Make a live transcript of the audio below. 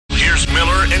Here's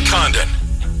Miller and Condon.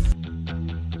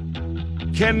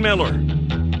 Ken Miller.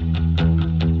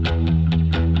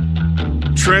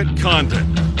 Trent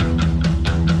Condon.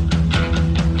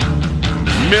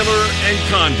 Miller and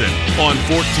Condon on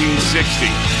 1460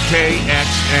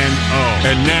 KXNO.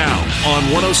 And now on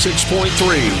 106.3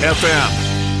 FM.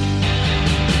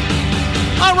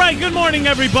 All right, good morning,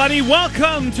 everybody.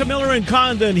 Welcome to Miller and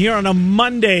Condon here on a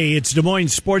Monday. It's Des Moines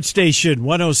Sports Station,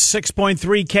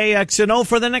 106.3 KXNO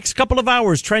for the next couple of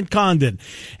hours. Trent Condon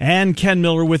and Ken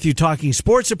Miller with you talking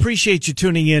sports. Appreciate you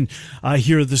tuning in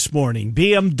here this morning.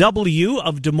 BMW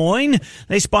of Des Moines,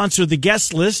 they sponsor the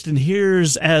guest list, and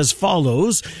here's as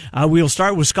follows. We'll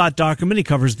start with Scott Dockerman. He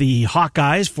covers the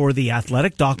Hawkeyes for The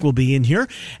Athletic. Doc will be in here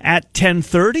at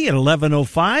 10:30 at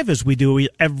 11:05, as we do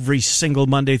every single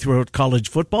Monday throughout college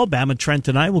football. Bama Trent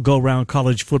and I will go around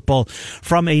college football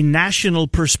from a national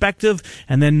perspective,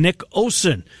 and then Nick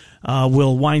Osen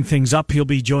will wind things up. He'll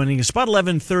be joining us about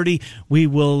 11:30. We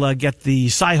will get the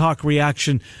Cyhawk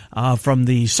reaction from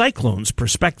the Cyclones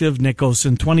perspective. Nick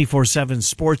Osen, 24/7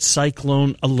 sports,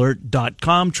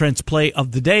 CycloneAlert.com. Trent's play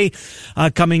of the day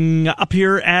coming up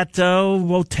here at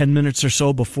 10 minutes or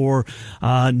so before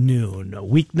noon.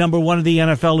 Week number 1 of the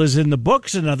NFL is in the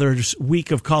books. Another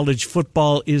week of college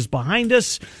football is behind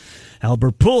us.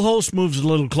 Albert Pujols moves a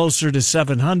little closer to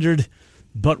 700.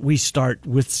 But we start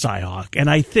with Cyhawk, and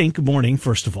I think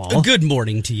first of all. Good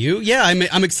morning to you. Yeah,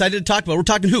 I'm excited to talk about. We're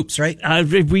talking hoops, right?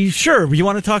 You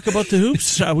want to talk about the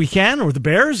hoops? We can, or the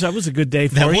Bears. That was a good day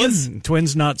for you.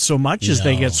 Twins not so much as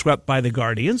they get swept by the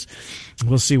Guardians.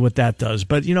 We'll see what that does.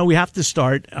 But we have to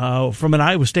start from an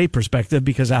Iowa State perspective,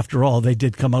 because after all, they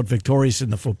did come out victorious in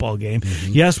the football game.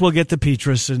 Mm-hmm. Yes, we'll get to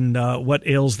Petrus and what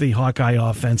ails the Hawkeye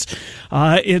offense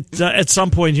at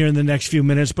some point here in the next few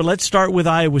minutes. But let's start with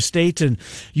Iowa State. And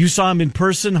you saw him in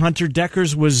person. Hunter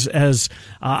Dekkers was as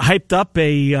hyped up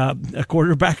a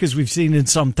quarterback as we've seen in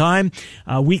some time.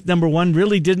 Week number 1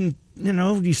 really didn't, he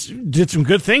did some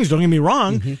good things, don't get me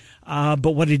wrong. Mm-hmm.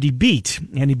 But what did he beat?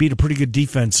 And he beat a pretty good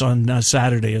defense on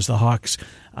Saturday, as the Hawks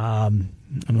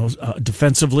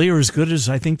defensively are as good as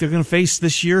I think they're going to face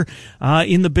this year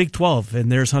in the Big 12.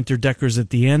 And there's Hunter Dekkers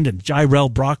at the end, and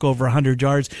Jirel Brock over 100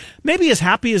 yards. Maybe as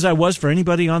happy as I was for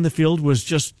anybody on the field was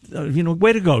just,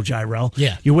 way to go, Jirel.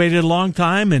 Yeah. You waited a long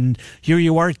time, and here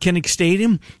you are at Kinnick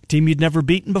Stadium, team you'd never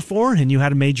beaten before, and you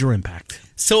had a major impact.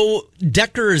 So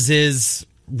Dekkers is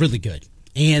really good.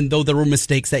 And though there were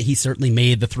mistakes that he certainly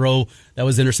made, the throw that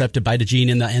was intercepted by DeJean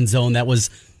in the end zone, that was...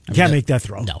 Can't make that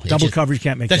throw. No, double coverage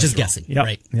can't make that throw. That's just guessing, yep.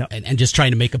 Right? Yep. And just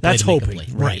trying to make a play. That's hoping,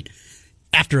 right?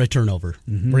 After a turnover,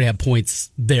 where you have points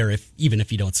there, even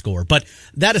if you don't score. But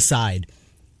that aside,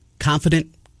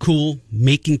 confident, cool,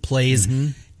 making plays,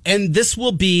 and this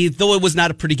will be, though it was not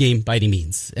a pretty game by any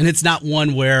means, and it's not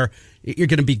one where you're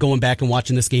going to be going back and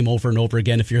watching this game over and over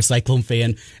again if you're a Cyclone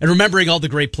fan and remembering all the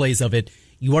great plays of it.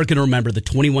 You are going to remember the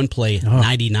 21-play,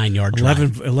 99-yard drive.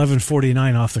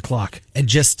 11:49 off the clock. And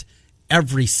just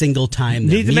every single time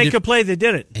need to make a play, they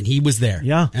did it. And he was there.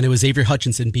 Yeah. And it was Avery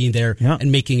Hutchinson being there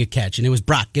and making a catch. And it was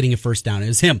Brock getting a first down. It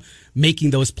was him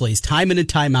making those plays. Time in and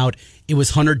time out, it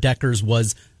was Hunter Dekkers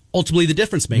was ultimately the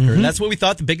difference maker. And that's what we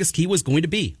thought the biggest key was going to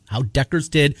be. How Dekkers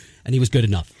did, and he was good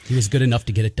enough. He was good enough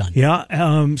to get it done.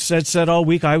 Yeah, said all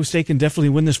week, Iowa State can definitely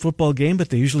win this football game, but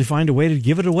they usually find a way to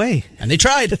give it away. And they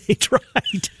tried. They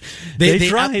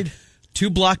tried. 2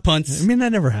 block punts. I mean,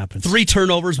 that never happens. 3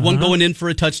 turnovers, one going in for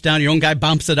a touchdown. Your own guy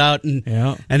bumps it out, and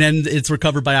then it's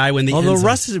recovered by Iowa in the end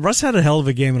zone. Russ had a hell of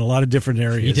a game in a lot of different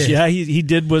areas. He did. Yeah, he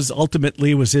did.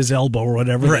 Ultimately was his elbow or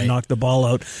whatever that knocked the ball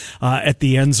out at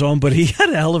the end zone. But he had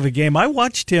a hell of a game. I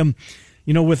watched him,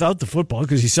 without the football,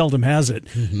 because he seldom has it,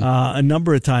 a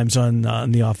number of times on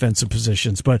the offensive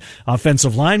positions. But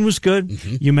offensive line was good.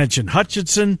 You mentioned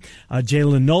Hutchinson,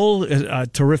 Jalen Knoll, a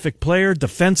terrific player.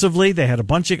 Defensively, they had a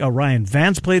bunch of Ryan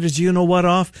Vance played his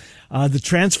off. The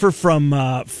transfer from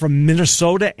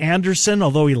Minnesota, Anderson,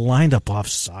 although he lined up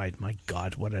offside. My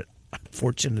God, what a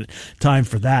unfortunate time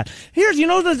for that. Here,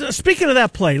 speaking of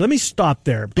that play, let me stop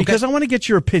there because I want to get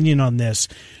your opinion on this.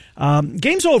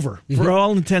 Game's over for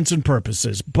all intents and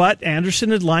purposes, but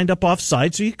Anderson had lined up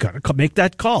offside, so you got to make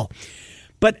that call.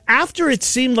 But after it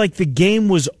seemed like the game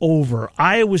was over,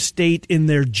 Iowa State, in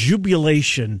their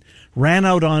jubilation, ran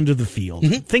out onto the field,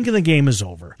 thinking the game is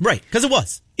over. Right, because it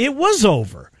was. It was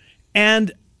over.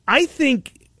 And I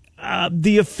think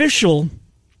the official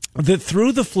that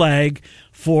threw the flag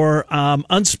for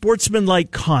unsportsmanlike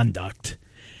conduct,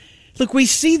 look, we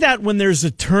see that when there's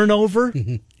a turnover,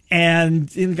 and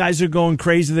the guys are going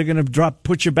crazy. They're going to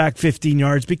put you back 15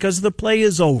 yards because the play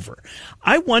is over.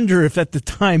 I wonder if at the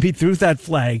time he threw that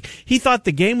flag, he thought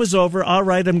the game was over. All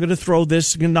right, I'm going to throw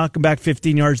this. I'm going to knock them back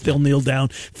 15 yards. They'll kneel down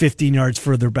 15 yards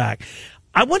further back.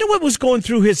 I wonder what was going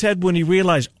through his head when he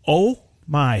realized, oh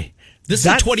my. This is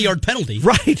a 20-yard penalty.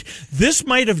 Right. This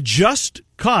might have just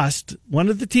cost one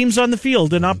of the teams on the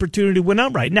field an opportunity to win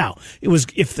outright. Now, it was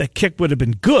if the kick would have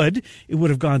been good, it would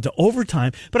have gone to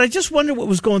overtime. But I just wonder what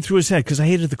was going through his head because I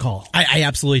hated the call. I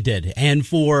absolutely did. And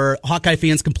for Hawkeye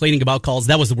fans complaining about calls,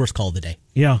 that was the worst call of the day.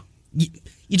 Yeah. You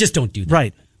just don't do that.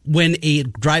 Right. When a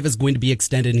drive is going to be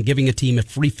extended and giving a team a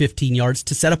free 15 yards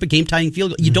to set up a game-tying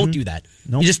field goal, you don't do that.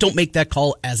 Nope. You just don't make that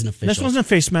call as an official. This wasn't a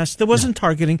face mask. There wasn't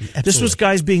targeting. Absolutely. This was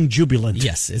guys being jubilant.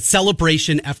 Yes, it's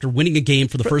celebration after winning a game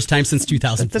for the first time since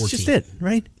 2014. That's just it,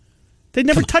 right? They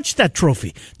never touched that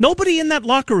trophy. Nobody in that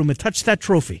locker room had touched that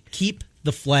trophy. Keep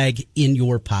the flag in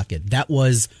your pocket. That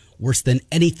was worse than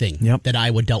anything that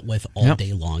Iowa dealt with all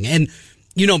day long. And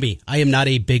you know me, I am not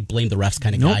a big blame the refs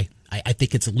kind of guy. I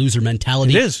think it's a loser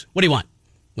mentality. It is. What do you want?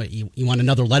 What, you want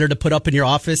another letter to put up in your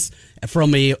office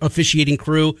from a officiating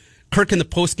crew? Kirk in the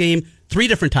postgame 3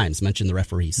 different times mentioned the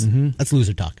referees. That's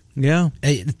loser talk. Yeah.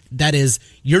 That is,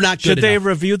 you're not good Should they enough. have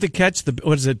reviewed the catch?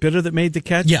 What is it, Bitter that made the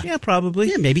catch? Yeah. Probably.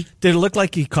 Yeah, maybe. Did it look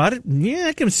like he caught it? Yeah,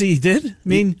 I can see he did. I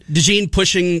mean, DeJean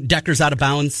pushing Deckers out of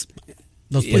bounds.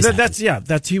 Those plays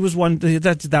he was one.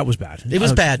 That was bad. It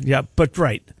was bad. Yeah, but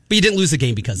right. But you didn't lose the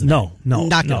game because of that. No.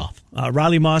 Knock it off.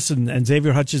 Riley Moss and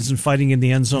Xavier Hutchinson fighting in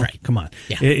the end zone. Right. Come on.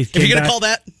 Yeah. If you're going to call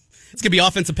that, it's going to be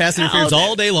offensive pass interference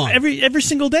all day long. Every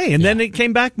single day. And then it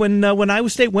came back when Iowa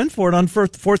State went for it on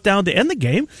fourth down to end the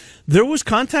game. There was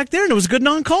contact there, and it was a good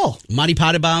non-call. Monty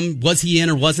Pottebaum, was he in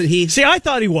or wasn't he? See, I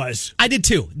thought he was. I did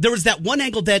too. There was that one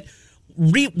angle that,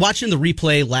 watching the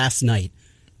replay last night,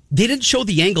 they didn't show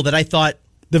the angle that I thought.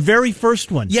 The very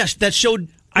first one. Yes, that showed.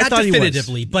 I thought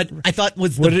definitively, but I thought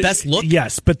was the best look.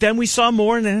 Yes, but then we saw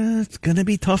more, and it's going to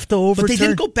be tough to overturn. But they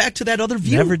didn't go back to that other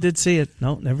view. Never did see it.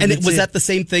 No, never. And was that the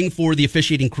same thing for the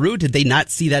officiating crew? Did they not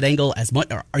see that angle as much?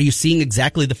 Are you seeing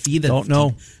exactly the feed? Don't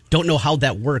know. Don't know how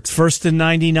that works. First and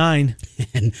 99,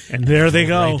 and there they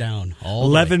go. Right down.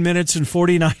 11 minutes and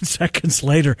 49 seconds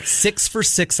later. 6 for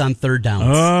 6 on third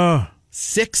downs.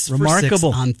 6 for 6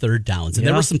 on third downs. And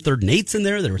there were some 3rd and 8s in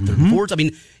there. There were 3rd and 4s. I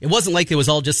mean, it wasn't like it was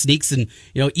all just sneaks and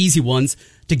easy ones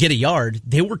to get a yard.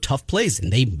 They were tough plays,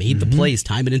 and they made the plays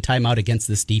time in and time out against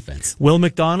this defense. Will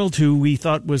McDonald, who we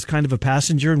thought was kind of a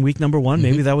passenger in week number 1,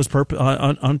 maybe that was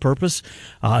on purpose.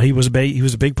 He was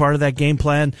a big part of that game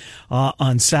plan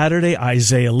on Saturday.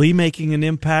 Isaiah Lee making an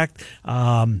impact.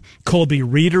 Colby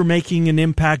Reeder making an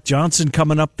impact. Johnson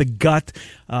coming up the gut.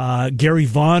 Gary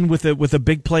Vaughn with a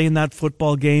big play in that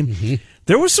football game.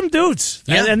 There were some dudes.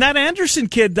 Yeah. And that Anderson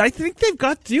kid, I think they've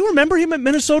got. Do you remember him at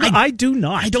Minnesota? I do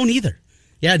not. I don't either.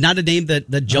 Yeah, not a name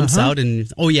that jumps out and,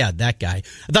 that guy.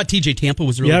 I thought TJ Tampa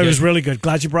was really good. Yeah, he was really good.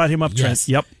 Glad you brought him up, Trent. Yes.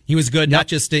 Yep. He was good, not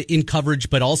just in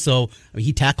coverage, but also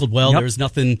he tackled well. There was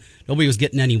nobody was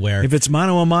getting anywhere. If it's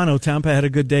mano a mano, Tampa had a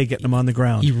good day getting him on the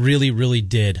ground. He really, really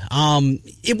did.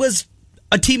 It was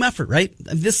a team effort, right?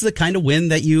 This is the kind of win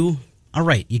that you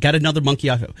got another monkey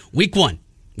off. Week 1,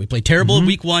 we play terrible in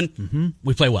week 1.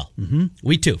 We play well.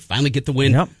 Week 2, finally get the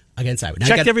win. Against Iowa. Now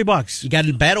checked every box. You got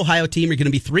a bad Ohio team. You're going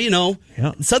to be 3-0.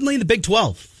 Yep. Suddenly in the Big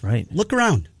 12. Right. Look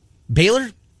around. Baylor,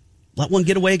 let one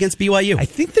get away against BYU. I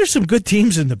think there's some good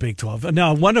teams in the Big 12.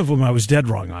 Now, one of them I was dead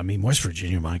wrong on. I mean, West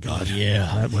Virginia, my God.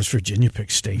 Yeah. That West Virginia pick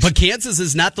stinks. But Kansas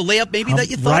is not the layup maybe that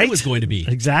you thought it was going to be.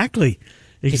 Exactly.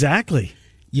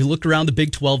 You look around the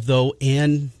Big 12, though,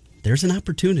 and there's an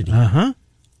opportunity. I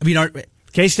mean,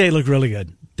 K-State looked really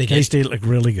good. K-State looked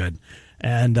really good.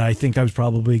 And I think I was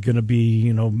probably going to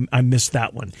be, I missed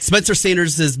that one. Spencer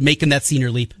Sanders is making that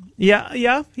senior leap.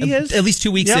 Yeah, he is. At least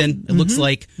 2 weeks in, it looks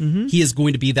like he is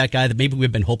going to be that guy that maybe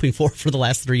we've been hoping for the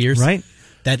last 3 years. Right.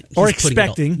 That or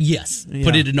expecting.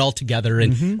 Put it all together.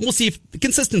 And we'll see if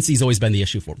consistency has always been the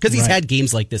issue for him. Because he's had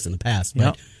games like this in the past.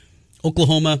 But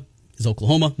Oklahoma is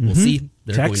Oklahoma. We'll see.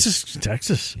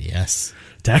 Texas. Yes.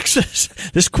 Texas.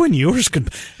 This Quinn Ewers can.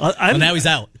 Well, now he's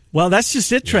out. Well, that's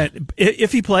just it, Trent.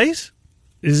 If he plays,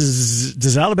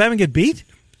 does Alabama get beat?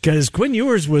 Because Quinn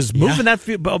Ewers was moving that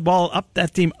ball up,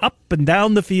 that team up and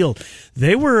down the field.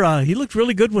 They were. He looked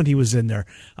really good when he was in there.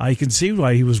 You can see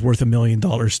why he was worth $1 million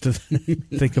to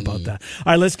think about that.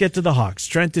 All right, let's get to the Hawks.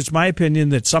 Trent, it's my opinion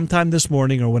that sometime this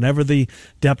morning or whenever the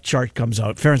depth chart comes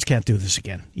out, Ferentz can't do this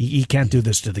again. He can't do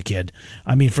this to the kid.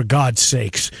 I mean, for God's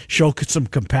sakes, show some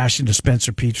compassion to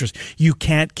Spencer Petras. You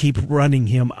can't keep running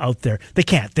him out there. They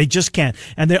can't. They just can't.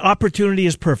 And the opportunity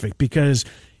is perfect because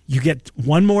You get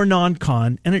one more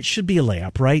non-con, and it should be a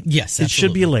layup, right? Yes, absolutely. It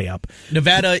should be a layup.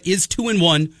 Nevada is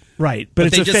 2-1. Right, but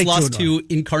it's they a just fake lost 2-1. to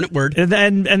Incarnate Word.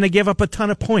 And they gave up a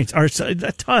ton of points, or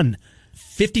a ton.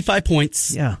 55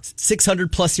 points, yeah.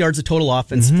 600 plus yards of total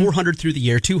offense, 400 through the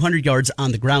year, 200 yards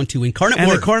on the ground to Incarnate Word.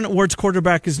 And Incarnate Word's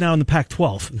quarterback is now in the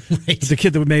Pac-12. Right. The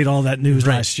kid that made all that news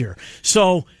last year.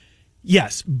 So,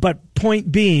 yes, but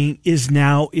point being is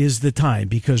now is the time,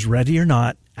 because ready or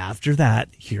not, after that,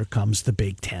 here comes the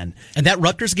Big Ten. And that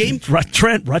Rutgers game?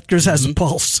 Trent, Rutgers has a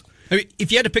pulse. I mean,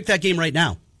 if you had to pick that game right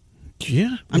now,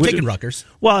 yeah, I'm taking Rutgers.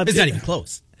 Well, it's not even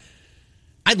close.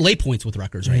 I'd lay points with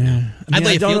Rutgers right now. I'd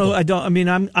lay a field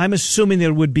goal. I'm assuming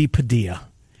there would be Padilla,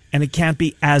 and it can't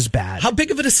be as bad. How big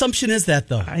of an assumption is that,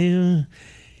 though?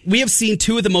 We have seen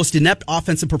two of the most inept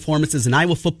offensive performances in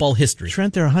Iowa football history.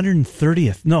 Trent, they're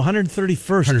 130th. No,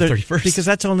 131st. 131st. Because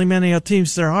that's how many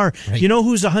teams there are. Right. You know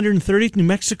who's 130th? New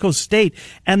Mexico State.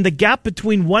 And the gap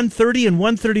between 130 and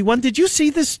 131, did you see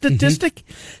this statistic?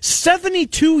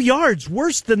 72 yards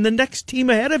worse than the next team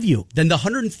ahead of you. Than the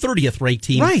 130th ranked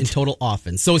team in total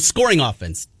offense. So scoring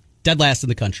offense, dead last in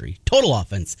the country. Total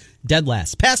offense, dead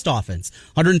last. Passed offense,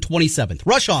 127th.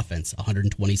 Rush offense,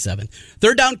 127th.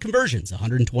 Third down conversions,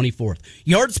 124th.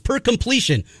 Yards per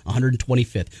completion,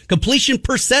 125th. Completion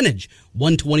percentage,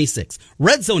 126th.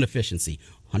 Red zone efficiency,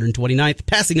 129th.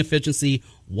 Passing efficiency,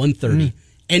 130.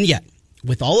 And yet,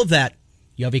 with all of that,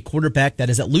 you have a quarterback that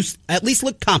is at least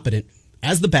look competent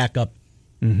as the backup,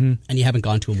 and you haven't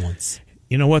gone to him once.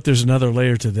 You know what? There's another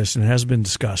layer to this, and it has been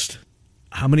discussed.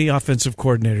 How many offensive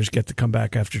coordinators get to come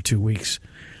back after 2 weeks?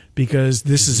 Because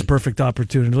this is a perfect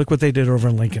opportunity. Look what they did over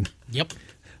in Lincoln. Yep.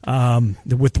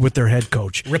 With their head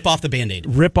coach. Rip off the Band-Aid.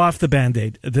 Rip off the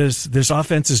Band-Aid. This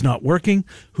offense is not working.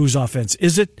 Whose offense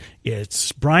is it?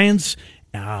 It's Brian's.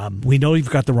 We know you've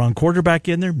got the wrong quarterback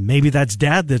in there. Maybe that's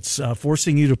Dad that's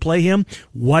forcing you to play him.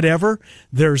 Whatever.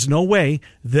 There's no way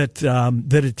that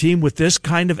a team with this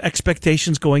kind of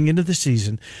expectations going into the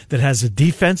season, that has a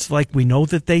defense like we know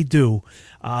that they do,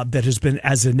 that has been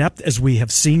as inept as we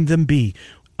have seen them be,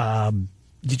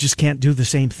 you just can't do the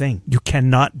same thing. You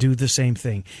cannot do the same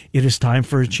thing. It is time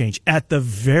for a change. At the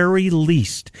very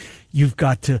least, you've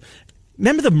got to...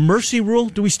 Remember the mercy rule?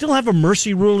 Do we still have a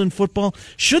mercy rule in football?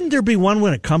 Shouldn't there be one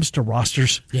when it comes to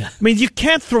rosters? Yeah. I mean, you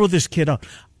can't throw this kid out.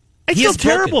 I feel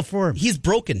terrible for him. He's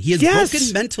broken. He is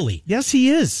broken mentally. Yes,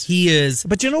 he is. He is.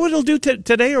 But you know what he'll do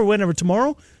today or whenever,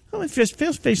 tomorrow? He'll face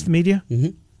the media.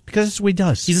 Mm-hmm. Because that's what he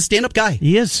does. He's a stand-up guy.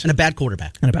 He is. And a bad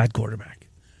quarterback.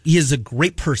 He is a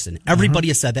great person. Everybody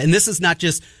has said that. And this is not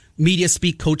just media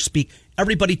speak, coach speak.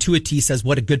 Everybody to a T says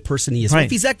what a good person he is. Right.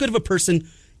 If he's that good of a person,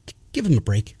 give him a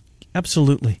break.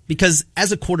 Absolutely. Because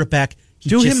as a quarterback,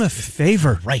 do him a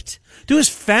favor. Right. Do his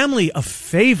family a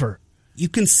favor. You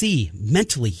can see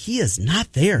mentally he is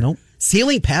not there. Nope.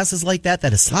 Sealing passes like that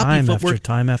is sloppy footwork.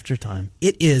 Time after time.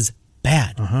 It is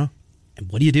bad. Uh-huh.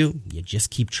 And what do? You just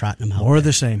keep trotting them out. More of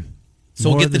the same.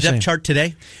 So we'll get the depth chart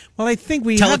today? Well, I think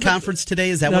we teleconference today,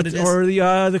 is that what it is? Or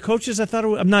the coaches,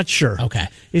 I'm not sure. Okay.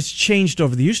 It's changed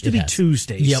over. They used to be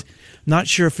Tuesdays. Yep. Not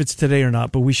sure if it's today or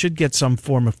not, but we should get some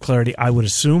form of clarity, I would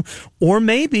assume. Or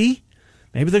maybe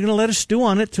they're going to let us stew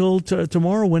on it till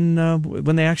tomorrow when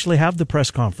they actually have the press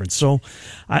conference. So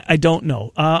I don't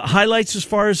know. Highlights as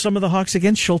far as some of the Hawks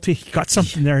again. Schulte, he got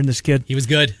something there in this kid. He was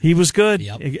good.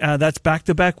 Yep. That's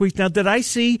back-to-back week. Now, did I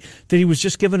see that he was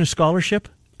just given a scholarship?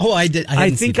 Oh, I did.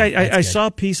 I think I saw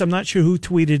a piece. I'm not sure who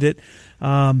tweeted it.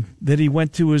 That he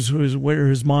went to where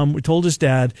his mom told his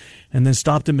dad, and then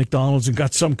stopped at McDonald's and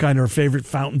got some kind of her favorite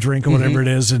fountain drink or whatever it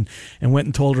is, and went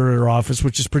and told her at her office,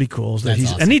 which is pretty cool. That's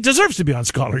awesome. And he deserves to be on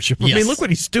scholarship. Yes. I mean, look what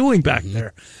he's doing back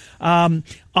there.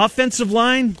 Offensive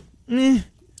line,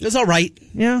 it's all right.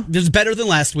 Yeah, it's better than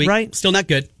last week. Right, still not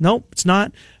good. Nope, it's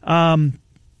not.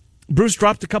 Bruce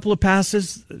dropped a couple of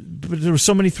passes, but there were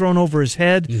so many thrown over his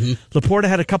head. Mm-hmm. Laporta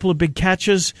had a couple of big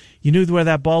catches. You knew where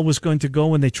that ball was going to go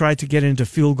when they tried to get into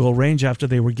field goal range after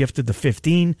they were gifted the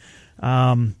 15.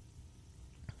 What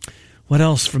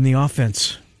else from the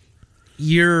offense?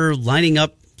 You're lining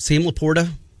up Sam Laporta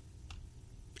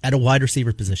at a wide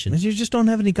receiver position. You just don't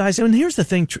have any guys. And here's the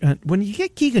thing. When you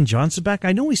get Keegan Johnson back,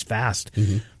 I know he's fast,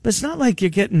 but it's not like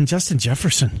you're getting Justin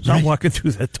Jefferson not walking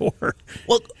through that door.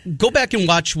 Well, go back and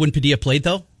watch when Padilla played,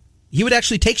 though. He would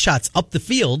actually take shots up the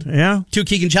field to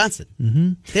Keegan Johnson.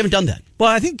 Mm-hmm. They haven't done that.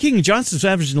 Well, I think Keegan Johnson's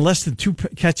averaging less than 2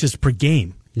 catches per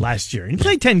game last year. He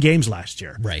played 10 games last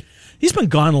year. Right. He's been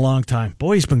gone a long time.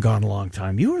 Boy, he's been gone a long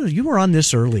time. You were on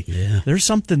this early. Yeah. There's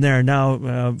something there. Now,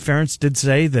 Ferentz did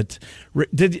say that,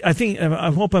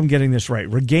 I hope I'm getting this right.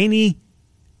 Reganey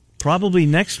Probably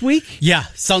next week? Yeah,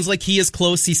 sounds like he is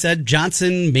close. He said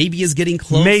Johnson maybe is getting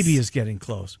close. Maybe is getting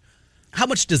close. How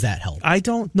much does that help? I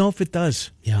don't know if it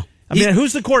does. Yeah. I mean,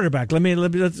 who's the quarterback?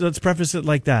 Let's preface it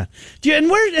like that.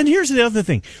 And here's the other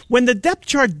thing. When the depth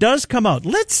chart does come out,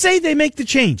 let's say they make the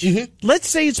change. Mm-hmm. Let's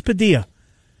say it's Padilla.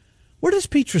 Where does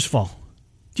Petrus fall?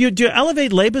 Do you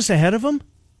elevate Labus ahead of him?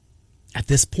 At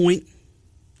this point,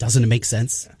 doesn't it make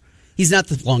sense? He's not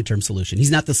the long-term solution.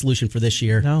 He's not the solution for this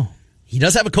year. No. He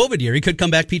does have a COVID year. He could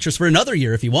come back, Petrus, for another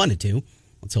year if he wanted to.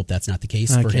 Let's hope that's not the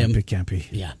case for him. It can't be.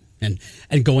 Yeah. And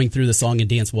going through the song and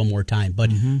dance one more time. But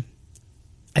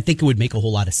I think it would make a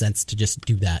whole lot of sense to just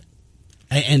do that.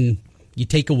 And you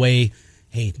take away,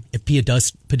 hey, if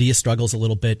Padilla struggles a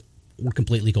little bit, we're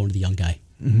completely going to the young guy.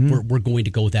 Mm-hmm. We're going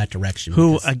to go that direction.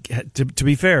 Who, to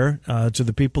be fair, to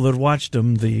the people that watched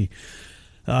him, the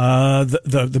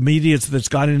media that's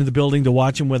got into the building to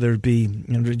watch him, whether it be,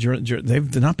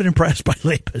 they've not been impressed by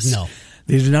Lapis. No.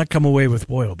 They did not come away with,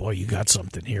 boy, oh boy, you got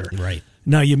something here. Right.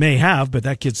 Now, you may have, but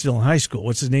that kid's still in high school.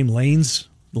 What's his name? Line?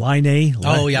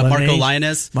 Oh, yeah, Marco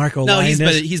Lainez. Marco no,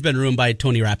 Lainez. he's been ruined by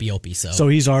Tony Rapiopi. So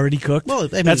he's already cooked? Well,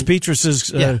 I mean, that's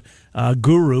Petrus's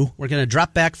guru. We're going to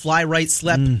drop back, fly right,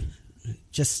 slip.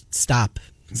 Just stop.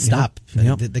 Stop.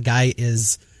 Yep. The guy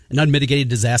is an unmitigated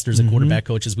disaster as a quarterback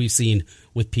coach, as we've seen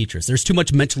with Petrus. There's too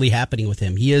much mentally happening with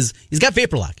him. He's got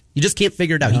vapor lock. You just can't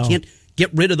figure it out. No. He can't get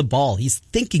rid of the ball. He's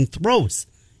thinking throws.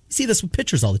 You see this with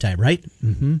pitchers all the time, right?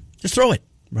 Mm-hmm. Just throw it.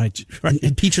 Right.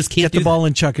 And Petrus can't get the ball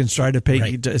in chuck and try to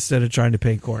paint instead of trying to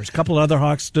paint corners. A couple of other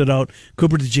Hawks stood out.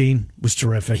 Cooper DeJean was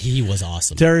terrific. He was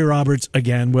awesome. Terry Roberts,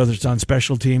 again, whether it's on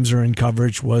special teams or in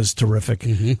coverage, was terrific.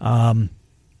 Mm-hmm.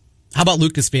 How about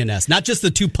Lucas Van Ness? Not just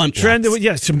the 2 punt blocks.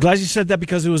 Yes, I'm glad you said that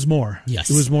because it was more. Yes.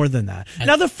 It was more than that.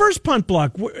 Now, the first punt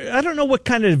block, I don't know what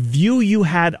kind of view you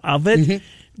had of it. Mm-hmm.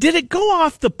 Did it go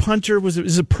off the punter?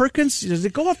 Is it Perkins? Does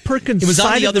it go off Perkins' It was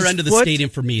side on the other end of the foot? stadium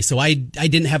for me, so I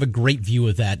didn't have a great view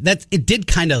of that. It did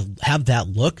kind of have that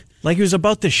look. Like he was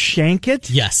about to shank it?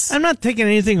 Yes. I'm not taking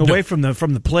anything away from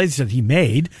the plays that he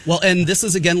made. Well, and this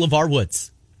is, again, LeVar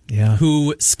Woods,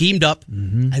 who schemed up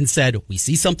and said, we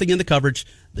see something in the coverage.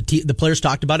 The players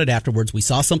talked about it afterwards. We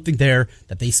saw something there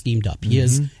that they schemed up. He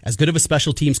is as good of a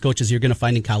special teams coach as you're going to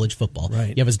find in college football. Right.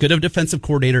 You have as good of a defensive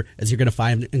coordinator as you're going to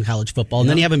find in college football. And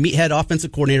then you have a meathead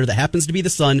offensive coordinator that happens to be the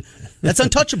son. That's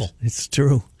untouchable. It's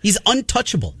true. He's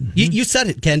untouchable. You said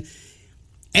it, Ken.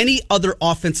 Any other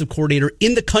offensive coordinator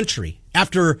in the country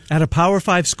at a Power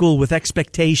 5 school with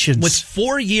expectations, with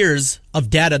 4 years of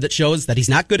data that shows that he's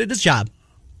not good at his job,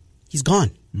 he's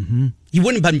gone. Mm-hmm. He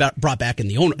wouldn't have been brought back in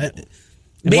the owner.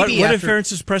 Maybe what did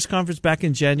Ferentz's press conference back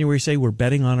in January say? We're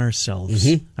betting on ourselves.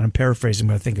 Mm-hmm. And I'm paraphrasing,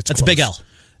 but I think that's a big L.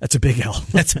 That's a big L.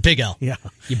 That's a big L. Yeah.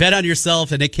 You bet on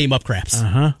yourself, and it came up craps.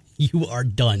 You are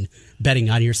done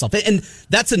betting on yourself. And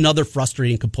that's another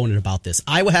frustrating component about this.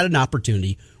 Iowa had an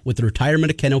opportunity with the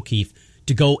retirement of Ken O'Keefe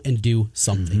to go and do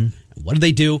something. Mm-hmm. And what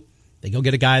do? They go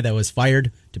get a guy that was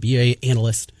fired to be an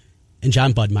analyst, and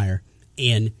John Budmeyer,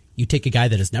 and you take a guy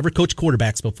that has never coached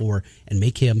quarterbacks before and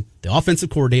make him the offensive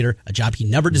coordinator, a job he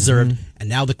never deserved, and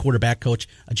now the quarterback coach,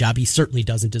 a job he certainly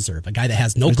doesn't deserve. A guy that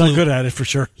has no clue. He's not good at it for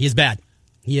sure. He is bad.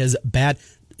 He is bad.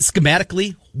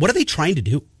 Schematically, what are they trying to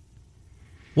do?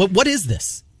 What is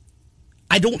this?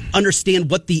 I don't understand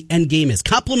what the end game is.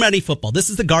 Complementary football. This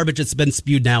is the garbage that's been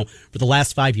spewed now for the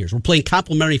last 5 years. We're playing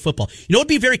complementary football. You know what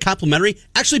would be very complimentary?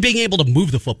 Actually being able to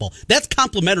move the football. That's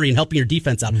complimentary in helping your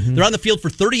defense out. They're on the field for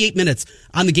 38 minutes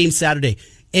on the game Saturday,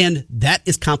 and that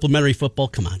is complementary football.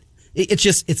 Come on.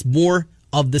 It's more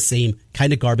of the same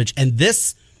kind of garbage. And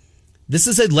this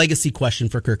is a legacy question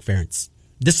for Kirk Ferentz.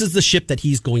 This is the ship that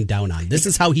he's going down on. This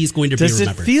is how he's going to be remembered.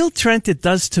 Does it feel, Trent, it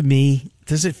does to me,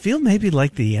 does it feel maybe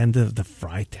like the end of the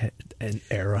Fry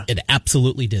era? It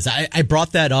absolutely does. I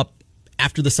brought that up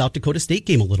after the South Dakota State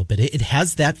game a little bit. It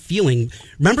has that feeling.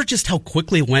 Remember just how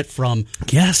quickly it went from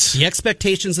the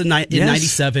expectations in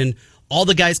 97, all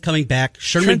the guys coming back.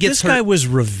 Sherman Trent, gets hurt. This guy was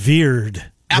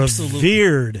revered. Absolutely.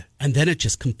 Revered. And then it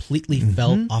just completely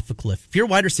fell off a cliff. If you're a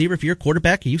wide receiver, if you're a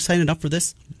quarterback, are you signing up for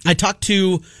this? I talked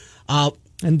to...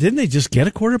 and didn't they just get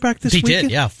a quarterback this weekend? They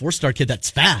did, yeah. 4-star kid that's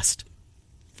fast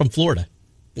from Florida.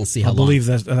 We'll see how long. I believe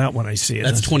that when I see it.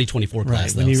 That's 2024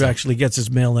 class, right, when he actually gets his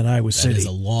mail in Iowa City. That is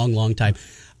a long, long time.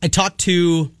 I talked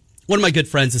to one of my good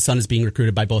friends. His son is being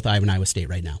recruited by both Iowa and Iowa State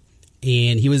right now.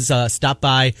 And he was stopped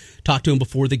by, talked to him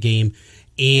before the game,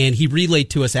 and he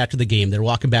relayed to us after the game. They're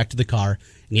walking back to the car,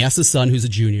 and he asked his son, who's a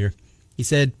junior, he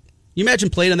said, you imagine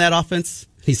playing on that offense?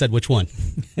 He said, which one?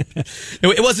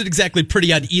 It wasn't exactly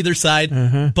pretty on either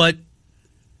side, but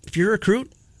if you're a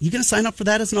recruit, you going to sign up for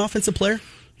that as an offensive player?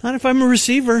 Not if I'm a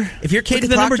receiver. If you're Look Caden at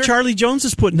the number Proctor, Charlie Jones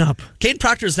is putting up. Caden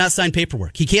Proctor has not signed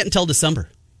paperwork. He can't until December.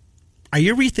 Are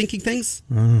you rethinking things?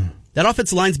 That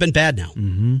offensive line's been bad now.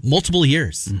 Multiple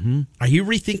years. Are you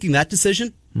rethinking that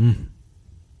decision?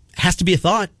 Has to be a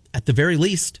thought, at the very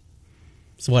least.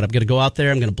 So what, I'm going to go out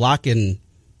there, I'm going to block and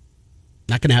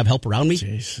not going to have help around me?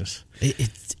 Jesus.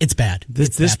 It's bad.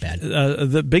 It's that bad.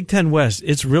 The Big Ten West,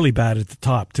 it's really bad at the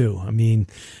top, too. I mean,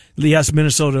 yes,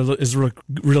 Minnesota is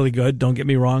really good. Don't get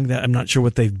me wrong. I'm not sure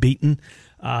what they've beaten.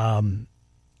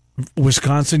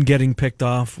 Wisconsin getting picked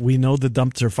off. We know the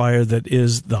dumpster fire that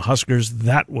is the Huskers.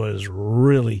 That was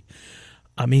really,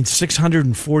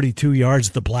 642 yards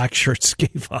the Black Shirts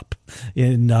gave up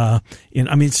in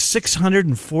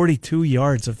 642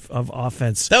 yards of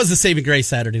offense. That was the saving grace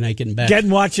Saturday night getting back.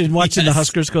 Watching Yes. the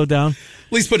Huskers go down.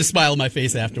 At least put a smile on my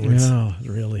face afterwards. Oh,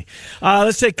 really?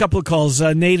 Let's take a couple of calls.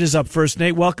 Nate is up first.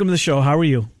 Nate, welcome to the show. How are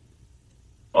you?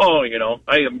 Oh,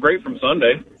 I am great from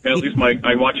Sunday. At least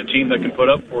I watch a team that can put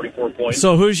up 44 points.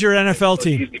 So who's your NFL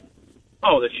team?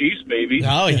 Oh, the Chiefs, baby.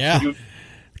 Oh, yeah. Did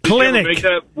Clinic. you ever make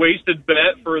that wasted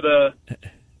bet for the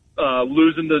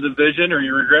losing the division, or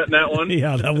you regretting that one?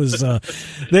 Yeah, that was.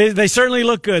 They certainly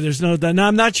look good. There's no. Now,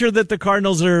 I'm not sure that the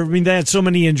Cardinals are. They had so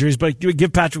many injuries, but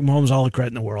give Patrick Mahomes all the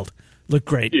credit in the world. Look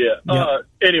great. Yeah.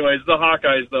 Anyways, the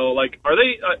Hawkeyes, though, are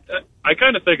they? I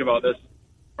kind of think about this.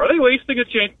 Are they wasting a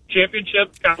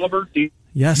championship caliber team?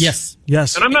 Yes.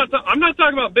 And I'm not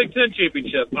talking about Big Ten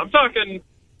championship. I'm talking.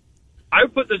 I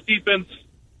would put this defense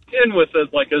in with as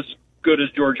good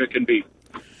as Georgia can be.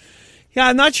 Yeah,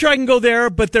 I'm not sure I can go there,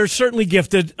 but they're certainly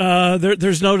gifted.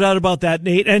 There's no doubt about that,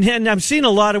 Nate. And I'm seeing a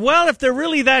lot of, if they're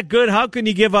really that good, how can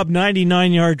you give up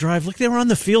 99-yard drive? Look, they were on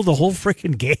the field the whole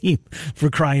freaking game, for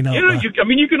crying out loud.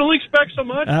 You can only expect so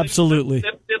much. Absolutely.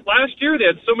 Last year, they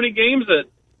had so many games that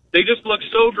they just looked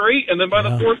so great, and then by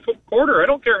the fourth quarter, I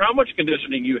don't care how much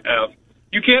conditioning you have,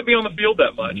 you can't be on the field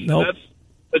that much. Nope.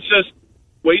 That's just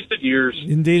wasted years.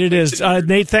 Indeed it is.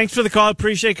 Nate, thanks for the call.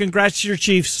 Appreciate it. Congrats to your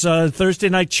Chiefs. Thursday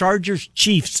night, Chargers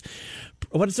Chiefs.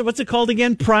 What's it called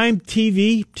again? Prime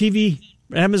TV?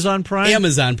 Amazon Prime?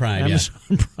 Amazon Prime.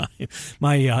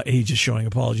 My age is showing.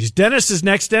 Apologies. Dennis is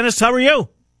next. Dennis, how are you?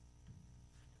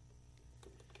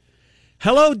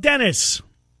 Hello, Dennis.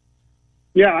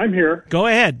 Yeah, I'm here. Go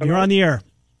ahead. You're on the air.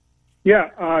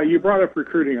 Yeah, you brought up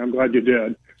recruiting. I'm glad you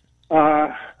did.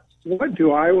 What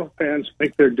do Iowa fans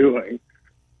think they're doing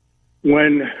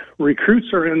when recruits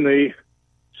are in the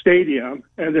stadium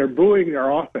and they're booing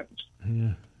their offense?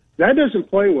 Yeah. That doesn't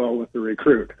play well with the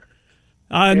recruit.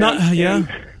 I think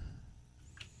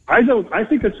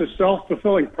it's a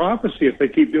self-fulfilling prophecy if they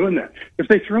keep doing that. If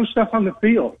they throw stuff on the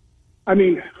field,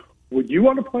 would you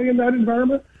want to play in that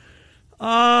environment?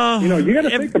 You got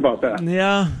to think about that.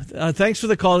 Yeah. Thanks for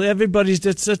the call.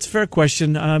 It's a fair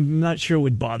question. I'm not sure it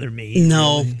would bother me.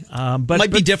 No. Really.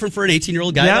 Might be different for an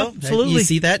 18-year-old guy, though. Absolutely. You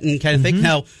see that and kind of think,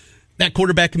 now, that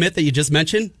quarterback commit that you just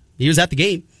mentioned, he was at the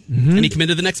game, and he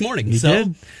committed the next morning. He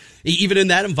did. Even in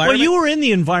that environment. Well, you were in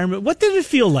the environment. What did it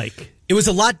feel like? It was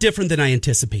a lot different than I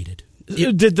anticipated.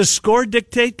 Did the score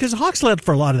dictate? Because Hawks led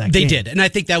for a lot of that game. They did, and I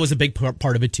think that was a big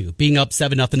part of it, too. Being up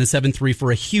 7-0 and 7-3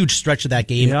 for a huge stretch of that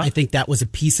game, Yeah. I think that was a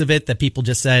piece of it that people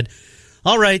just said,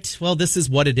 all right, well, this is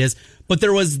what it is. But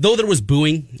there was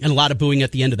booing, and a lot of booing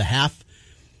at the end of the half.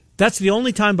 That's the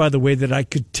only time, by the way, that I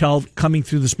could tell coming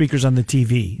through the speakers on the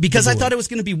TV. Because I thought it was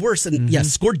going to be worse, and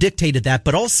yes, score dictated that,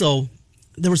 but also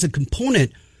there was a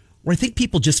component where I think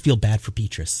people just feel bad for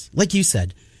Petrus. Like you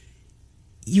said.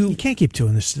 You can't keep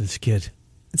doing this to this kid.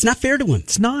 It's not fair to him.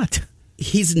 It's not.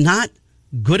 He's not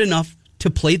good enough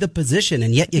to play the position,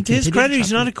 and yet you To his credit,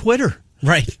 he's not a quitter.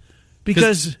 Right.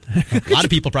 Because a lot of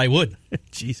people probably would.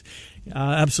 Jeez.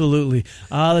 Absolutely.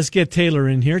 Let's get Taylor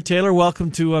in here. Taylor,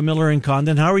 welcome to Miller and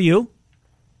Condon. How are you?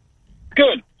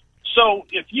 Good. So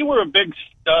if you were a big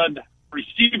stud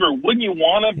receiver, wouldn't you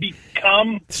want to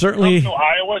become Certainly. to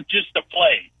Iowa just to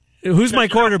play? Who's my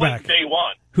quarterback? Day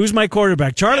one. Who's my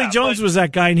quarterback? Charlie Jones was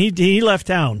that guy, and he left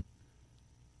town.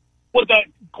 Well, that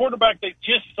quarterback they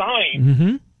just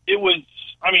signed, it was,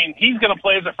 he's going to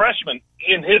play as a freshman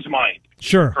in his mind.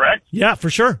 Sure. Correct? Yeah, for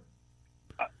sure.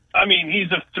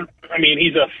 He's a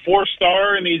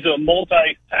 4-star and he's a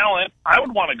multi-talent. I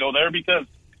would want to go there because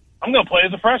I'm going to play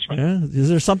as a freshman. Yeah. Is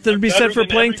there something to be said for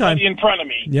playing time? In front of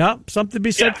me. Yeah, something to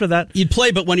be said for that. You'd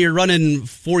play, but when you're running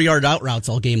 4-yard out routes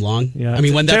all game long, Yeah.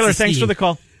 when that's Taylor, the thanks scheme for the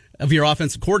call. of your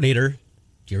offensive coordinator,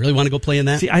 do you really want to go play in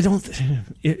that? See, I don't.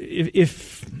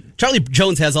 If Charlie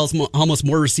Jones has almost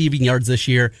more receiving yards this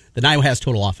year than Iowa has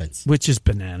total offense, which is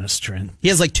bananas, Trent. He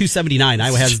has like 279.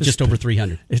 Iowa has just over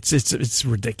 300. It's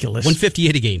ridiculous.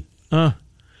 158 a game.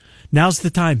 Now's the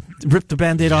time. Rip the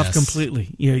Band-Aid off Yes.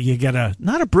 completely. You get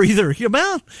not a breather.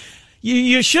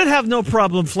 You should have no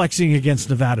problem flexing against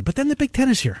Nevada, but then the Big Ten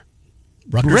is here.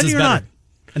 Rutgers Ready is or better. not?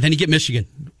 And then you get Michigan.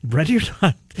 Ready or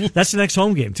not? That's the next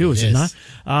home game, too, is it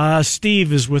not?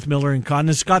 Steve is with Miller and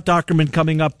Condon. Scott Dockerman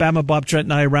coming up. Bama, Bob, Trent,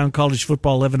 and I around college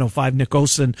football, 11:05. Nick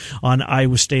Olson on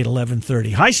Iowa State,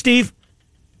 11:30. Hi, Steve.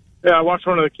 Yeah, I watched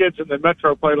one of the kids in the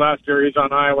Metro play last year. He's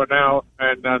on Iowa now,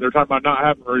 and they're talking about not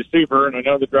having a receiver, and I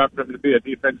know they drafted him to be a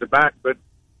defensive back, but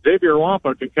Xavier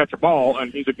Wampa can catch a ball,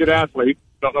 and he's a good athlete.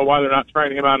 Don't know why they're not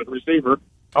trying him out at receiver.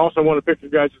 I also want to pick you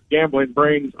guys' gambling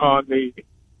brains on the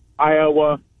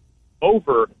Iowa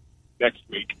over next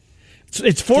week.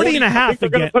 It's 40 and a I half think they're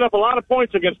going again. to put up a lot of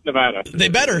points against Nevada. They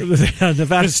better.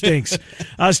 Nevada stinks.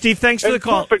 Steve, thanks for the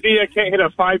call. Padilla can't hit a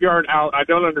 5-yard out. I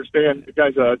don't understand. The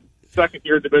guy's a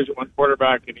second-year Division I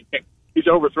quarterback, and he's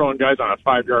overthrowing guys on a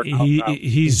 5-yard out.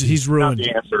 He's ruined. Not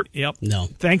the answer. Yep. No.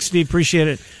 Thanks, Steve. Appreciate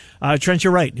it. Trent,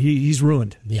 you're right. He's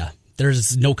ruined. Yeah.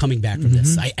 There's no coming back from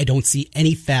this. I don't see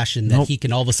any fashion that he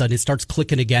can all of a sudden, it starts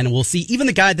clicking again, and we'll see even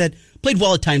the guy that played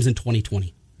well at times in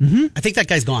 2020. I think that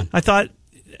guy's gone. I thought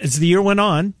as the year went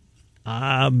on,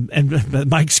 and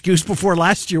my excuse before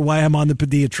last year why I'm on the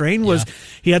Padilla train was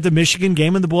he had the Michigan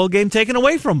game and the bowl game taken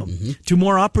away from him. 2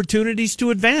 more opportunities to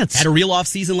advance. Had a real off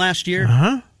season last year,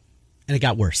 and it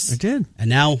got worse. It did. And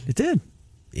now It did.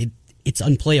 it's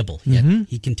unplayable, yet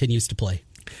he continues to play.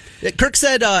 Kirk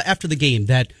said after the game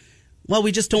that, well,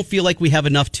 we just don't feel like we have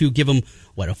enough to give him,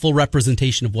 a full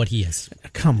representation of what he is.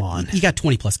 Come on. He got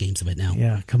 20-plus games of it now.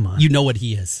 Yeah, come on. You know what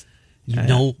he is. You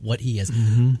know what he is.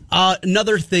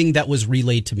 Another thing that was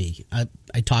relayed to me,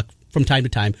 I talk from time to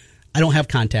time. I don't have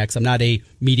contacts. I'm not a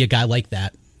media guy like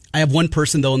that. I have one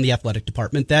person, though, in the athletic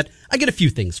department that I get a few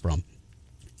things from.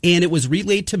 And it was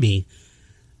relayed to me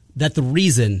that the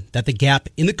reason that the gap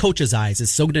in the coach's eyes is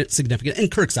so significant,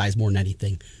 and Kirk's eyes more than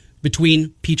anything, between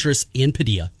Petrus and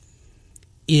Padilla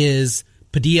is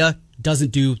Padilla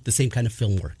doesn't do the same kind of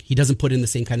film work. He doesn't put in the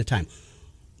same kind of time.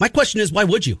 My question is, why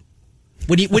would you?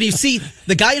 When you see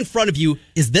the guy in front of you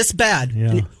is this bad,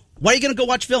 why are you going to go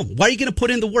watch film? Why are you going to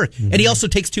put in the work? And he also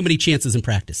takes too many chances in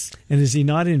practice. And is he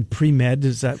not in pre-med?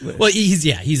 Is that? Well, he's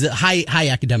a high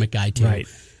academic guy too. Right.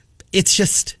 It's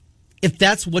just, if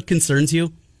that's what concerns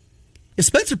you, if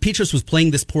Spencer Petrus was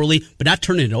playing this poorly but not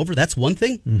turning it over, that's one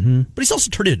thing. But he's also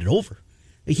turning it over.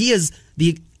 He is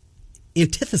the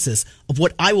antithesis of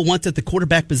what Iowa wants at the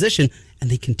quarterback position, and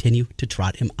they continue to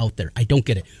trot him out there. I don't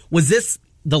get it. Was this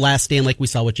the last stand like we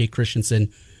saw with Jake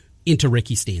Christensen into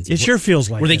Ricky Stanzi? It sure feels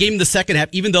like where they it. gave him the second half,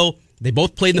 even though they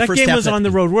both played in the That first game half. was on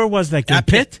the road. Where was that game? At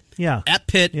Pitt. Yeah. At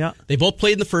Pitt. Yeah. They both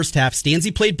played in the first half.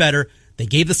 Stanzi played better. They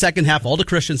gave the second half all to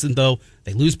Christensen, though.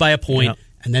 They lose by a point,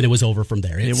 and then it was over from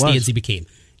there. Stanzi became.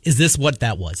 Is this what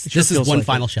that was? This is one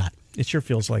final shot. It sure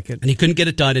feels like it. And he couldn't get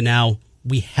it done, and now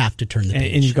we have to turn the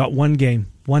page. And you've got one game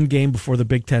before the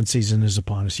Big Ten season is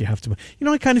upon us. You have to.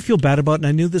 I kind of feel bad about it, and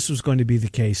I knew this was going to be the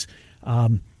case.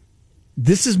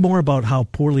 This is more about how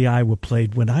poorly Iowa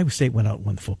played when Iowa State went out and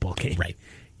won the football game. Right.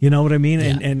 You know what I mean?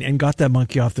 Yeah. And got that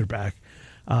monkey off their back.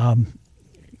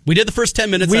 We did the first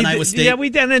 10 minutes on Iowa State. Yeah, we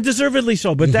did, and deservedly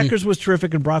so. But Deckers was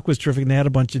terrific, and Brock was terrific, and they had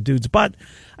a bunch of dudes. But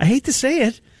I hate to say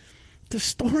it, the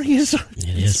story is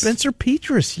Spencer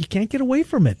Petrus. You can't get away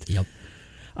from it. Yep.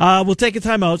 We'll take a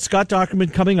timeout. Scott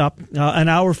Dockerman coming up an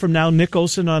hour from now. Nick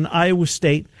Olson on Iowa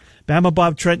State. Bama,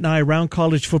 Bob, Trent, and I around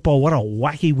college football. What a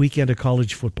wacky weekend of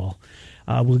college football.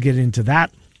 We'll get into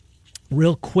that.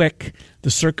 Real quick,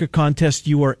 the Circa contest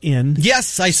you are in.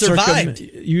 Yes, I survived.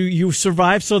 You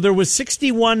survived. So there was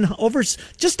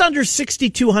just under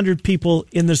 6,200 people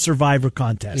in the Survivor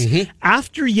contest.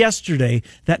 After yesterday,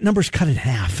 that number's cut in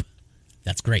half.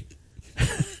 That's great.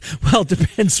 Well, it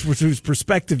depends whose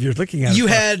perspective you're looking at. You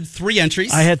had 3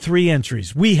 entries. I had 3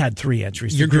 entries. We had 3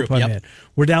 entries. Your the group group, I'm in.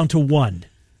 We're down to 1.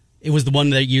 It was the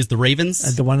one that used the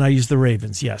Ravens? The one I used the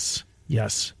Ravens, yes.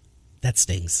 That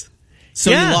stings.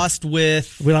 So you lost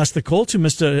with... We lost the Colts, who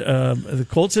missed the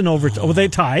Colts in overtime. Oh, they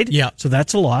tied. Yeah. So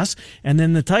that's a loss. And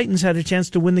then the Titans had a chance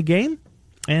to win the game,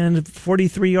 and a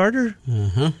 43-yarder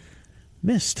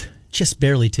missed. Just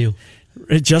barely, too.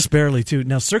 Just barely, too.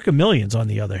 Now, Circa Millions, on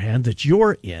the other hand, that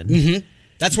you're in.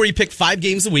 That's where you pick 5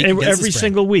 games a week. Every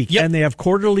single week. Yep. And they have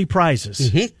quarterly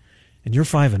prizes. And you're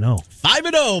 5-0.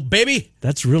 5-0, baby.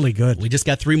 That's really good. We just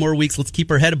got 3 more weeks. Let's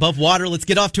keep our head above water. Let's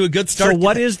get off to a good start. So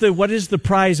what is the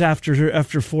prize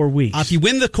after 4 weeks? If you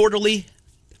win the quarterly,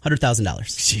 $100,000.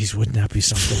 Jeez, wouldn't that be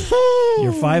something?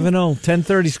 You're 5-0.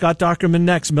 10:30. Scott Dockerman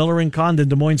next. Miller and Condon,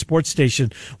 Des Moines Sports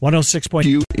Station, 106.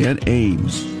 You in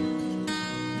Ames.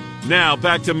 Now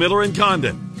back to Miller and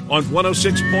Condon on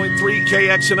 106.3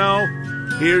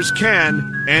 KXNO here's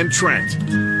Ken and Trent.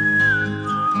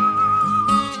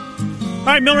 All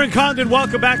right, Miller and Condon,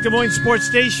 welcome back to Des Moines Sports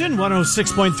Station,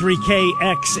 106.3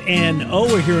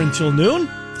 KXNO. We're here until noon.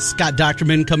 Scott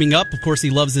Docterman coming up. Of course, he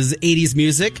loves his 80s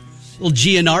music. A little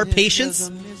GNR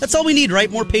patience. That's all we need,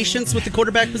 right? More patience with the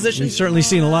quarterback position. We've certainly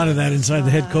seen a lot of that inside the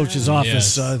head coach's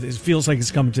office. Yes. It feels like it's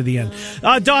coming to the end.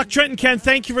 Doc, Trent, and Ken,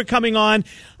 thank you for coming on.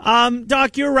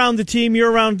 Doc, you're around the team.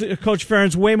 You're around Coach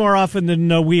Ferentz way more often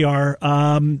than we are.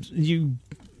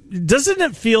 Doesn't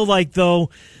it feel like,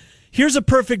 though, here's a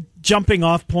perfect jumping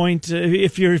off point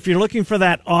if you're looking for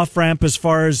that off ramp as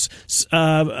far as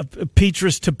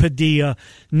Petrus to Padilla.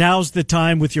 Now's the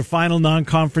time with your final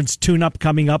non-conference tune-up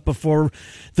coming up before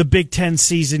the Big Ten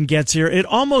season gets here. It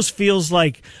almost feels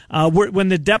like when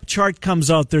the depth chart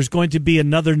comes out, there's going to be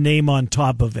another name on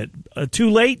top of it. Too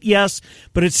late, yes,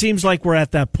 but it seems like we're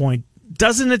at that point.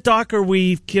 Doesn't it, Doc? Or are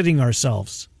we kidding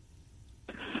ourselves?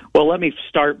 Well, let me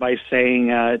start by saying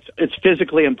it's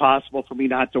physically impossible for me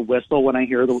not to whistle when I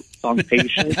hear the song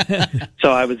 "Patience." So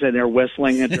I was in there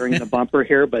whistling it during the bumper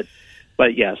here, but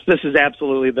yes, this is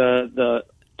absolutely the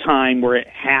time where it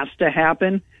has to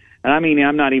happen. And I mean,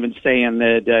 I'm not even saying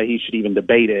that he should even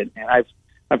debate it. And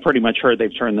I've pretty much heard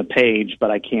they've turned the page,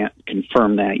 but I can't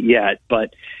confirm that yet.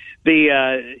 But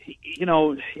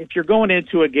if you're going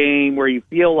into a game where you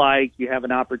feel like you have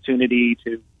an opportunity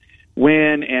to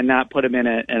win and not put them in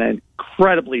an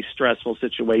incredibly stressful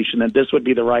situation, that this would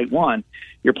be the right one.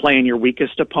 You're playing your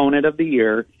weakest opponent of the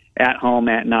year at home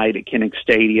at night at Kinnick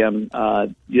Stadium.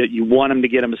 You want him to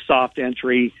get him a soft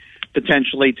entry,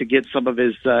 potentially to get some of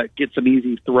his get some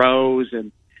easy throws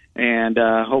and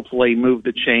hopefully move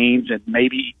the chains and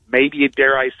maybe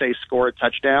dare I say score a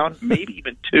touchdown, maybe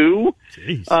even two.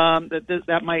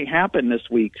 That might happen this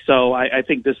week. So I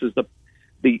think this is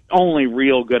the only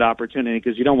real good opportunity,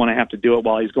 because you don't want to have to do it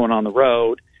while he's going on the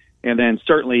road, and then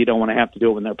certainly you don't want to have to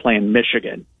do it when they're playing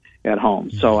Michigan at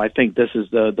home. So I think this is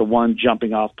the one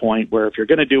jumping off point where if you're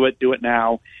going to do it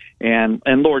now, and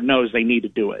Lord knows they need to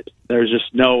do it. There's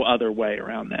just no other way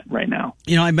around that right now.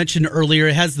 You know, I mentioned earlier,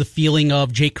 it has the feeling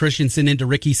of Jake Christensen into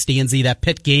Ricky Stanzi, that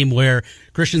Pitt game where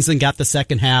Christensen got the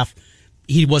second half.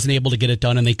 He wasn't able to get it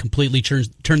done, and they completely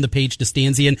turned the page to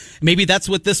Stanzi. And maybe that's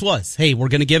what this was. Hey, we're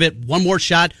going to give it one more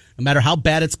shot, no matter how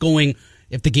bad it's going.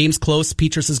 If the game's close,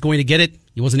 Petrus is going to get it.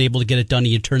 He wasn't able to get it done, and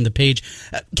you turn the page.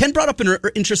 Ken brought up an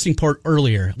interesting part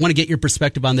earlier. I want to get your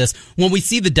perspective on this. When we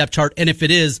see the depth chart, and if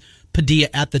it is Padilla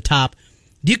at the top,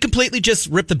 do you completely just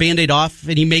rip the Band-Aid off,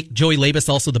 and you make Joey Labus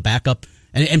also the backup,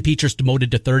 and Petrus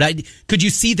demoted to third? Could you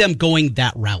see them going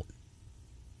that route?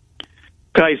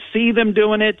 Could I see them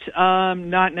doing it?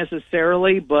 Not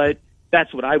necessarily, but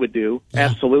that's what I would do. Yeah.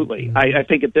 Absolutely. I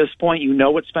think at this point, you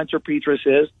know what Spencer Petrus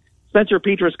is. Spencer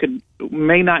Petrus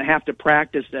may not have to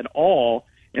practice at all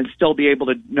and still be able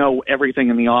to know everything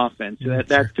in the offense.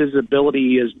 That's his ability.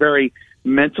 He is very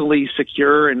mentally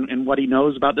secure in what he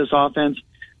knows about this offense.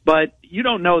 But you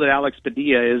don't know that Alex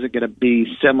Padilla isn't going to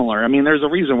be similar. I mean, there's a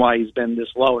reason why he's been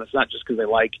this low, and it's not just because they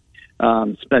like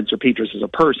Spencer Petrus as a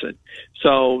person.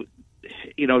 So,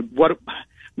 you know, what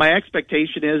my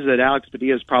expectation is that Alex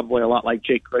Padilla is probably a lot like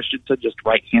Jake Christensen, just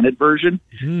right-handed version.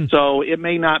 Mm-hmm. So it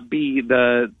may not be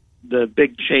the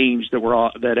big change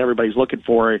that everybody's looking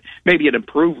for. Maybe an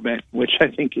improvement, which I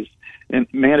think is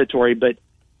mandatory, but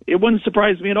it wouldn't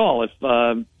surprise me at all if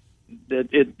the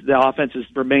offense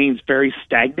remains very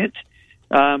stagnant,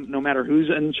 no matter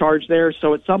who's in charge there.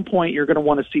 So at some point, you're going to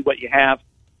want to see what you have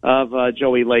of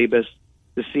Joey Labus,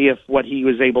 to see if what he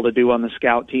was able to do on the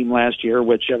scout team last year,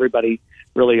 which everybody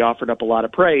really offered up a lot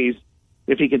of praise,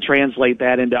 if he can translate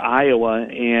that into Iowa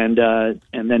and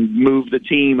then move the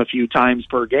team a few times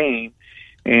per game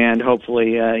and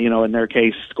hopefully, in their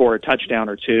case, score a touchdown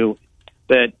or two,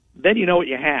 then you know what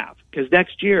you have. Because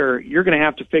next year, you're going to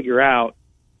have to figure out,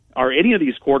 are any of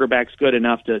these quarterbacks good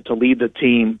enough to lead the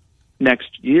team next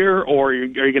year, or are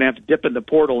you going to have to dip in the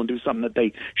portal and do something that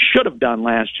they should have done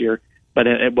last year, but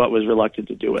what was reluctant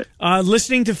to do it.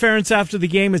 Listening to Ferentz after the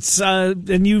game, it's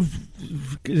and you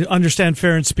understand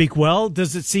Ferentz speak well.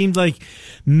 Does it seem like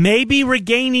maybe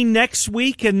regaining next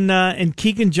week and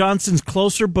Keegan Johnson's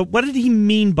closer? But what did he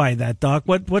mean by that, Doc?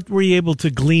 What were you able to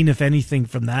glean, if anything,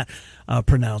 from that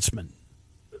pronouncement?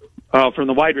 From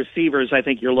the wide receivers, I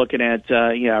think you're looking at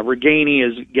Reganey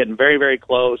is getting very, very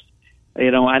close. I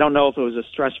don't know if it was a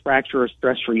stress fracture or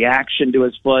stress reaction to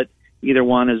his foot. Either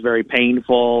one is very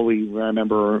painful. We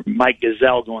remember Mike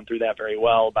Gesell going through that very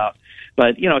well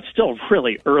but it's still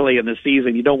really early in the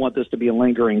season. You don't want this to be a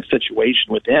lingering situation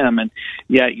with him, and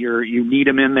yet you need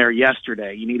him in there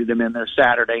yesterday. You needed him in there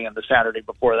Saturday and the Saturday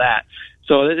before that.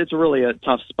 So it's really a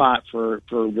tough spot for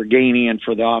Ragaini and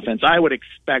for the offense. I would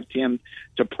expect him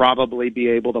to probably be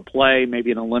able to play,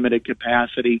 maybe in a limited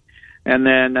capacity. And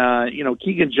then,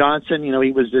 Keegan Johnson,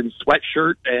 he was in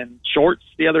sweatshirt and shorts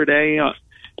the other day.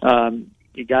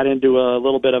 He got into a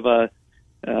little bit of a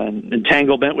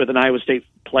entanglement with an Iowa State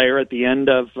player at the end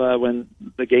of when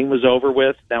the game was over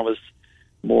with. That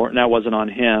wasn't on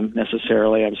him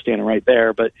necessarily. I was standing right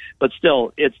there, but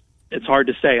still, it's hard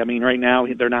to say. I mean, right now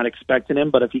they're not expecting him,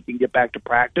 but if he can get back to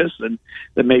practice, then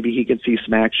maybe he can see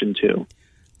some action too.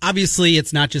 Obviously,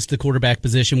 it's not just the quarterback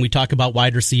position. We talk about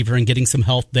wide receiver and getting some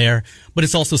health there, but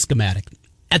it's also schematic.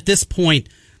 At this point,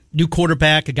 new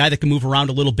quarterback, a guy that can move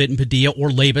around a little bit in Padilla or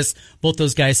Labus. Both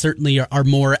those guys certainly are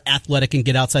more athletic and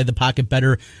get outside the pocket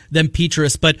better than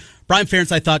Petrus. But Brian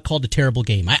Ferentz, I thought, called a terrible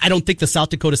game. I don't think the South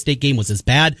Dakota State game was as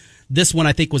bad. This one,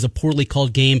 I think, was a poorly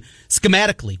called game.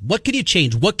 Schematically, what can you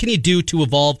change? What can you do to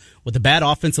evolve with a bad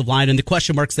offensive line and the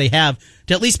question marks they have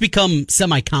to at least become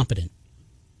semi-competent?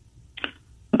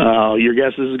 Your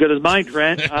guess is as good as mine,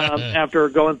 Trent. After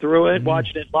going through it,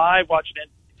 watching it live, watching it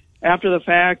after the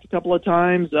fact a couple of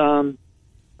times,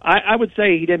 I would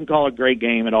say he didn't call a great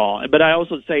game at all. But I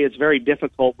also say it's very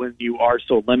difficult when you are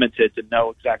so limited to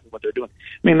know exactly what they're doing.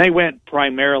 I mean, they went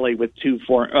primarily with two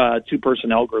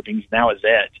personnel groupings. Now is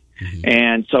it,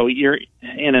 and so you're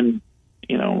in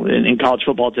college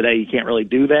football today, you can't really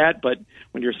do that. But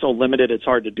when you're so limited, it's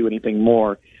hard to do anything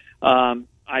more.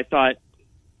 I thought.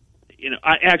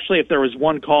 If there was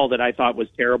one call that I thought was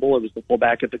terrible, it was the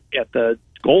fullback at the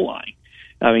goal line.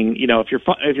 I mean,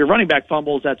 if your running back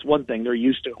fumbles, that's one thing. They're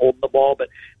used to holding the ball, but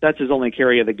that's his only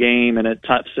carry of the game in a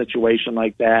tough situation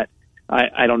like that.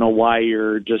 I don't know why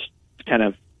you're just kind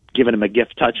of giving him a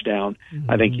gift touchdown.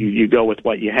 I think you go with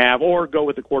what you have, or go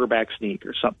with the quarterback sneak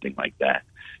or something like that.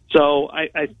 So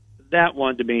that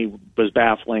one to me was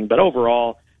baffling. But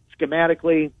overall,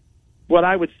 schematically, what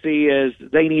I would see is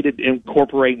they need to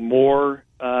incorporate more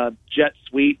jet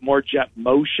sweep, more jet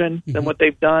motion than what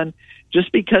they've done,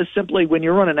 just because simply when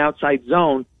you're running outside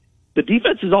zone, the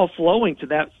defense is all flowing to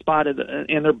that spot,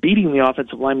 and they're beating the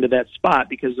offensive lineman to that spot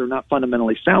because they're not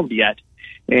fundamentally sound yet.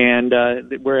 And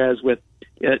whereas with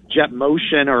jet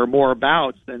motion or more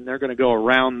bouts, then they're going to go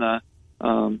around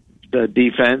the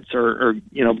defense or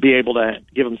be able to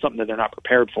give them something that they're not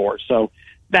prepared for. So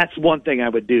that's one thing I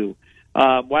would do.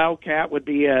 Wildcat would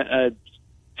be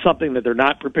something that they're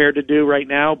not prepared to do right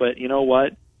now, but you know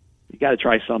what? You got to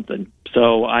try something.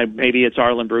 So maybe it's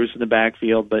Arlen Bruce in the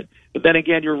backfield, but then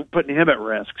again, you're putting him at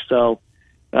risk. So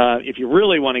if you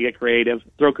really want to get creative,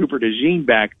 throw Cooper DeJean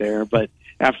back there. But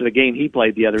after the game he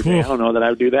played the other day, I don't know that I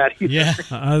would do that either.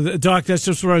 Yeah, Doc, that's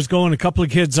just where I was going. A couple of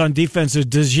kids on defense,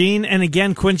 DeJean, and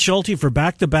again, Quinn Schulte for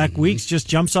back-to-back weeks just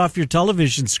jumps off your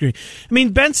television screen. I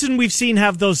mean, Benson, we've seen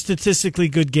have those statistically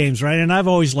good games, right? And I've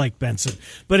always liked Benson.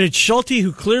 But it's Schulte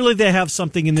who clearly they have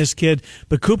something in this kid,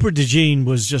 but Cooper DeJean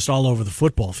was just all over the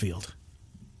football field.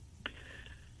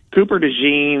 Cooper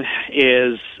DeJean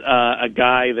is a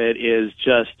guy that is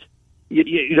just,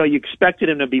 you expected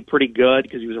him to be pretty good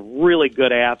because he was a really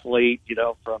good athlete,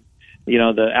 from,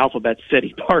 the Alphabet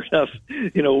City part of,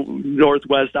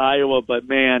 Northwest Iowa. But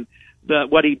man,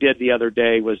 what he did the other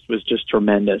day was just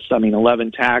tremendous. I mean,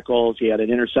 11 tackles. He had an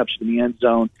interception in the end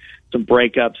zone, some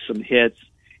breakups, some hits.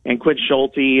 And Quinn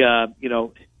Schulte,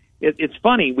 it's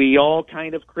funny. We all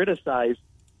kind of criticize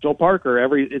Joe Parker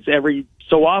every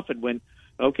so often when,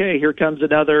 okay, here comes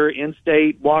another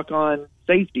in-state walk-on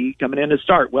safety coming in to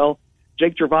start. Well,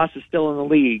 Jake Gervais is still in the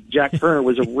league. Jack Turner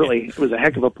was a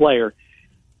heck of a player.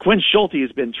 Quinn Schulte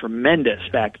has been tremendous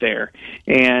back there.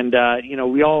 And,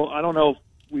 we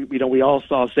all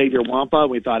saw Xavier Wampa.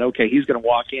 We thought, okay, he's going to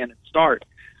walk in and start.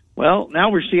 Well, now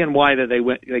we're seeing why that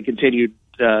they continued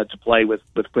to play with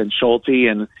Quinn Schulte.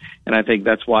 And I think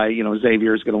that's why,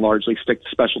 Xavier is going to largely stick to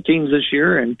special teams this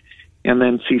year and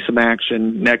then see some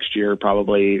action next year,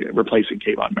 probably replacing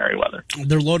Kayvon Merriweather.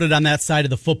 They're loaded on that side of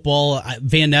the football.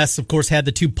 Van Ness, of course, had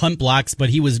the 2 punt blocks,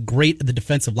 but he was great at the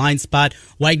defensive line spot.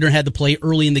 Wagner had the play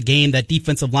early in the game. That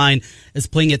defensive line is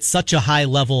playing at such a high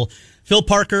level. Phil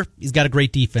Parker, he's got a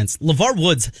great defense. LeVar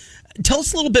Woods, tell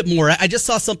us a little bit more. I just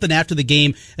saw something after the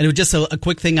game, and it was just a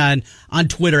quick thing on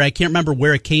Twitter. I can't remember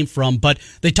where it came from, but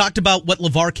they talked about what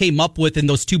LeVar came up with in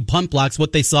those 2 punt blocks,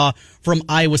 what they saw from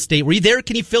Iowa State. Were you there?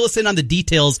 Can you fill us in on the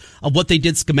details of what they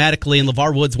did schematically? And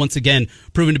LeVar Woods, once again,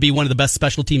 proven to be one of the best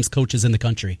special teams coaches in the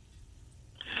country.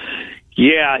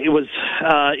 Yeah, it was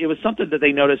something that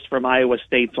they noticed from Iowa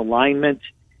State's alignment,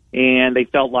 and they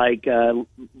felt like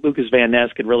Lucas Van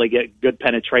Ness could really get good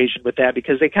penetration with that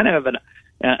because they kind of have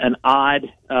an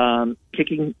odd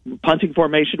punting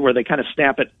formation where they kind of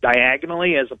snap it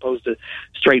diagonally as opposed to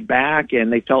straight back,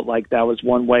 and they felt like that was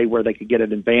one way where they could get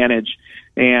an advantage.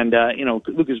 And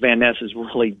Lucas Van Ness is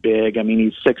really big. I mean,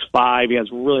 he's 6'5", he has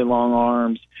really long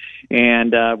arms,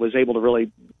 and was able to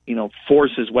really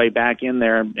force his way back in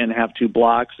there and have two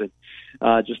blocks.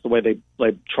 Just the way they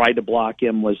tried to block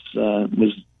him was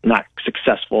not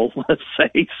successful, let's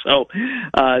say. So,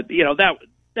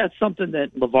 that's something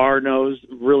that LeVar knows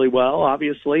really well,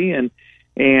 obviously, and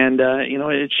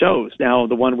it shows. Now,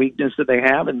 the one weakness that they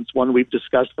have, and it's one we've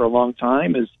discussed for a long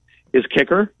time, is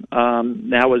kicker.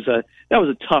 That was a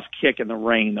tough kick in the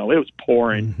rain, though. It was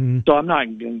pouring, so I'm not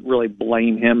going to really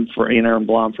blame him for Aaron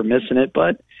Blom for missing it,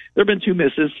 but there have been two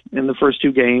misses in the first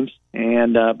two games,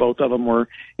 and both of them were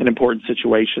in important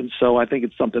situations. So I think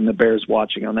it's something that bears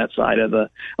watching on that side of the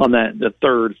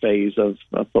third phase of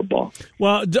football.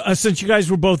 Well, since you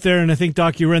guys were both there, and I think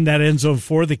Doc, you were in that end zone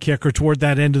for the kick or toward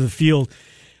that end of the field.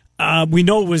 We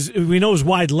know it was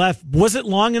wide left. Was it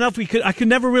long enough? I could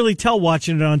never really tell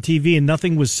watching it on TV, and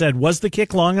nothing was said. Was the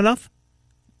kick long enough?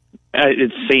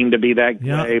 It seemed to be that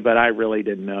way, but I really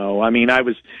didn't know. I mean, I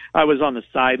was on the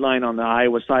sideline, on the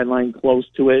Iowa sideline, close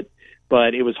to it,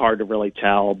 but it was hard to really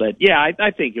tell. But yeah,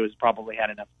 I think it was probably had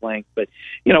enough length. But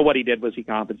what he did was he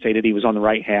compensated. He was on the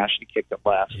right hash and he kicked it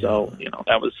left. Yeah. So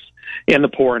that was in the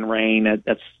pouring rain.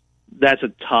 That's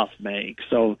a tough make.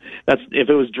 So if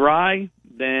it was dry,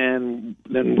 then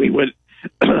we would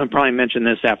probably mention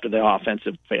this after the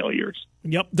offensive failures.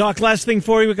 Yep. Doc, last thing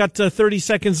for you. We got 30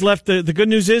 seconds left. The good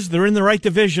news is they're in the right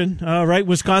division, right?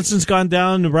 Wisconsin's gone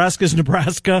down. Nebraska's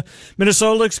Nebraska.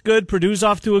 Minnesota looks good. Purdue's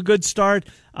off to a good start.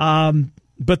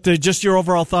 But just your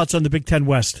overall thoughts on the Big Ten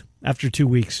West after 2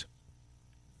 weeks.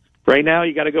 Right now,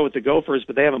 you got to go with the Gophers,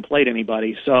 but they haven't played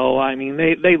anybody. So, I mean,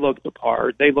 they look the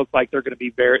part. They look like they're going to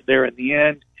be there in the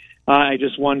end. I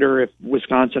just wonder if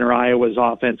Wisconsin or Iowa's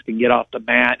offense can get off the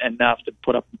mat enough to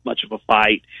put up much of a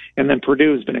fight. And then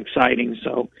Purdue's been exciting.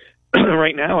 So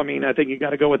right now, I mean, I think you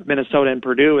got to go with Minnesota and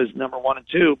Purdue as number 1 and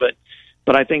 2.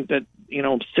 But I think that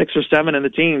 6 or 7 of the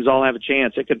teams all have a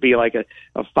chance. It could be like a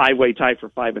 5-way tie for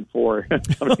 5 and 4 at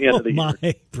the end of the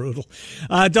year. Brutal.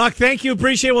 Doc, thank you.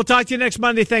 Appreciate it. We'll talk to you next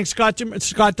Monday. Thanks, Scott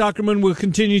Dockerman. We'll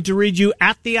continue to read you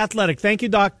at The Athletic. Thank you,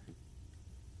 Doc.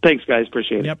 Thanks, guys.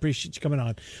 Appreciate it. Yeah, appreciate you coming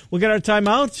on. We'll get our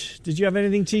timeout. Did you have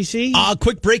anything, TC?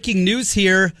 Quick breaking news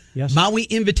here. Yes. Maui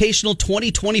Invitational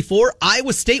 2024.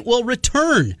 Iowa State will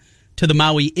return to the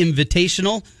Maui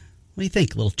Invitational. What do you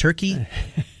think? A little turkey?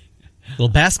 A little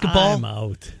basketball? I'm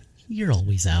out. You're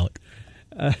always out.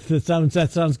 That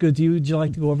sounds good to you. Would you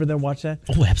like to go over there and watch that?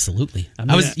 Oh, absolutely.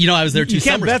 I was there 2 summers. You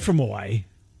can't bet from Hawaii.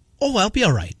 Oh, I'll be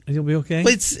all right. You'll be okay?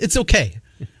 Well, it's okay.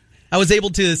 I was able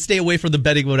to stay away from the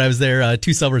betting when I was there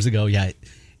 2 summers ago. Yeah,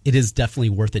 it is definitely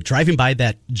worth it. Driving by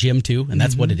that gym, too, and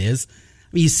that's what it is. I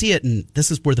mean, you see it, and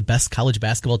this is where the best college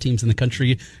basketball teams in the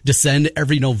country descend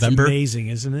every November. It's amazing,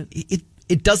 isn't it?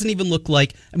 It doesn't even look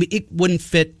like, I mean, it wouldn't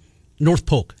fit. North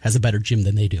Polk has a better gym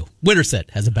than they do. Winterset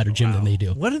has a better gym than they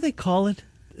do. What do they call it?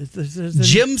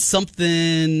 Gym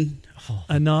something...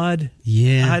 A nod?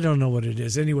 Yeah. I don't know what it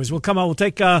is. Anyways, we'll come out. We'll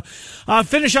take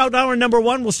finish out hour number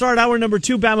 1. We'll start hour number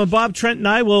 2. Bama Bob, Trent, and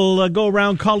I will go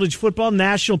around college football,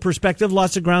 national perspective.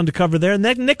 Lots of ground to cover there. And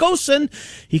then Nick Olson,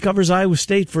 he covers Iowa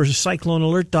State for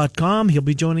CycloneAlert.com. He'll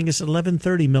be joining us at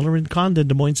 11:30. Miller and Condon,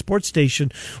 Des Moines Sports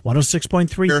Station,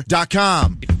 106.3.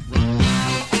 .com.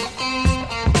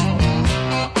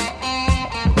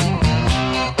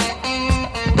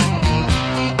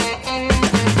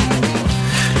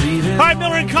 All right,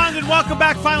 Miller and Condon, welcome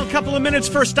back. Final couple of minutes,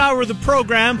 first hour of the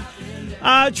program.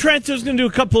 Trent is going to do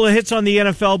a couple of hits on the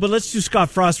NFL, but let's do Scott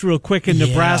Frost real quick in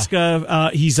Nebraska.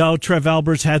 He's out. Trev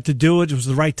Alberts had to do it. It was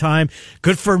the right time.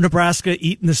 Good for Nebraska,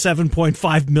 eating the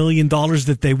 $7.5 million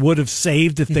that they would have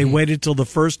saved if they waited till the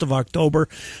 1st of October.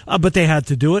 But they had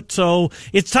to do it. So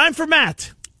it's time for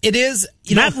Matt. It is.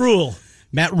 Matt Rule.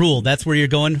 Matt Rule, that's where you're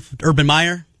going? Urban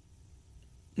Meyer?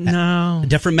 No. A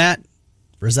different Matt?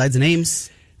 Resides in Ames?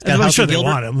 I'm sure they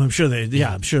want him. I'm sure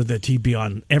that he'd be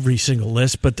on every single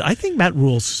list. But I think Matt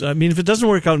Rule's. I mean, if it doesn't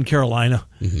work out in Carolina,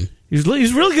 he's really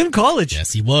good in college.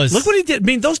 Yes, he was. Look what he did. I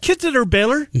mean, those kids that are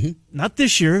Baylor, not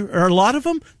this year, or a lot of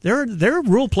them, they're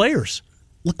Rule players.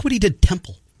 Look what he did.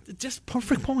 Temple, just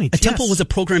perfect point. Temple was a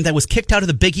program that was kicked out of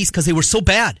the Big East because they were so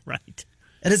bad. Right.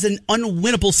 It is an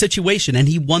unwinnable situation, and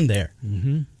he won there.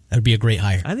 That would be a great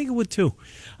hire. I think it would too.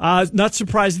 Not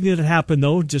surprising that it happened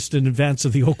though, just in advance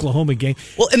of the Oklahoma game.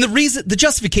 Well, and the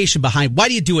justification behind why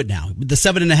do you do it now? The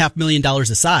 $7.5 million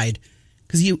aside,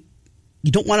 because you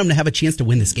don't want them to have a chance to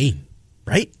win this game,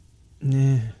 right?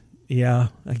 Yeah,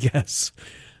 I guess.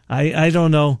 I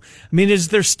don't know. I mean, is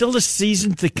there still a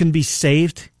season that can be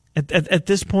saved at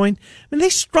this point? I mean, they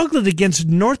struggled against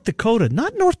North Dakota,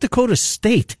 not North Dakota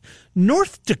State,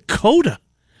 North Dakota.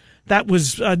 That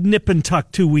was nip and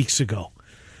tuck 2 weeks ago.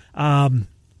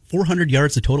 400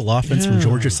 yards of total offense from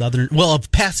Georgia Southern. Well,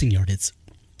 of passing yardage.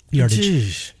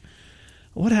 Jeez.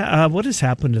 What has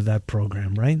happened to that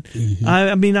program, right? Mm-hmm.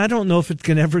 I mean, I don't know if it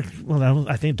can ever. Well,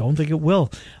 don't think it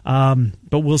will.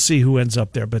 But we'll see who ends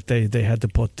up there. But they had to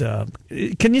put.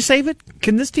 Can you save it?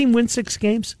 Can this team win 6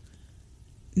 games?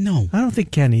 No, I don't think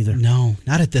it can either. No,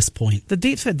 not at this point. The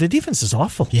defense is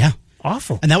awful. Yeah,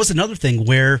 awful. And that was another thing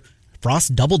where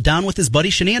Frost doubled down with his buddy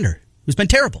Shenander, who's been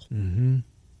terrible. Mm-hmm.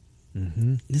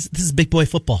 Mm-hmm. This is big boy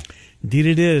football. Indeed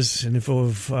it is. And if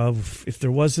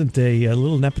there wasn't a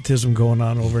little nepotism going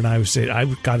on over in Iowa State, I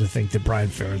would got to think that Brian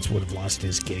Ferentz would have lost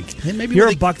his gig. You're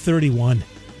a $131.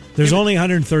 There's only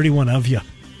 131 of you.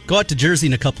 Go out to Jersey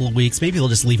in a couple of weeks. Maybe they'll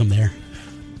just leave him there.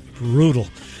 Brutal.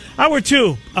 Hour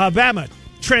 2, Bama.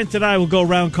 Trent and I will go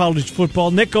around college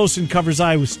football. Nick Osen covers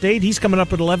Iowa State. He's coming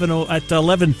up at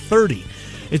 11:30.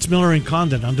 It's Miller and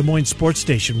Condon on Des Moines Sports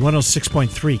Station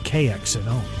 106.3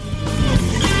 KXNO.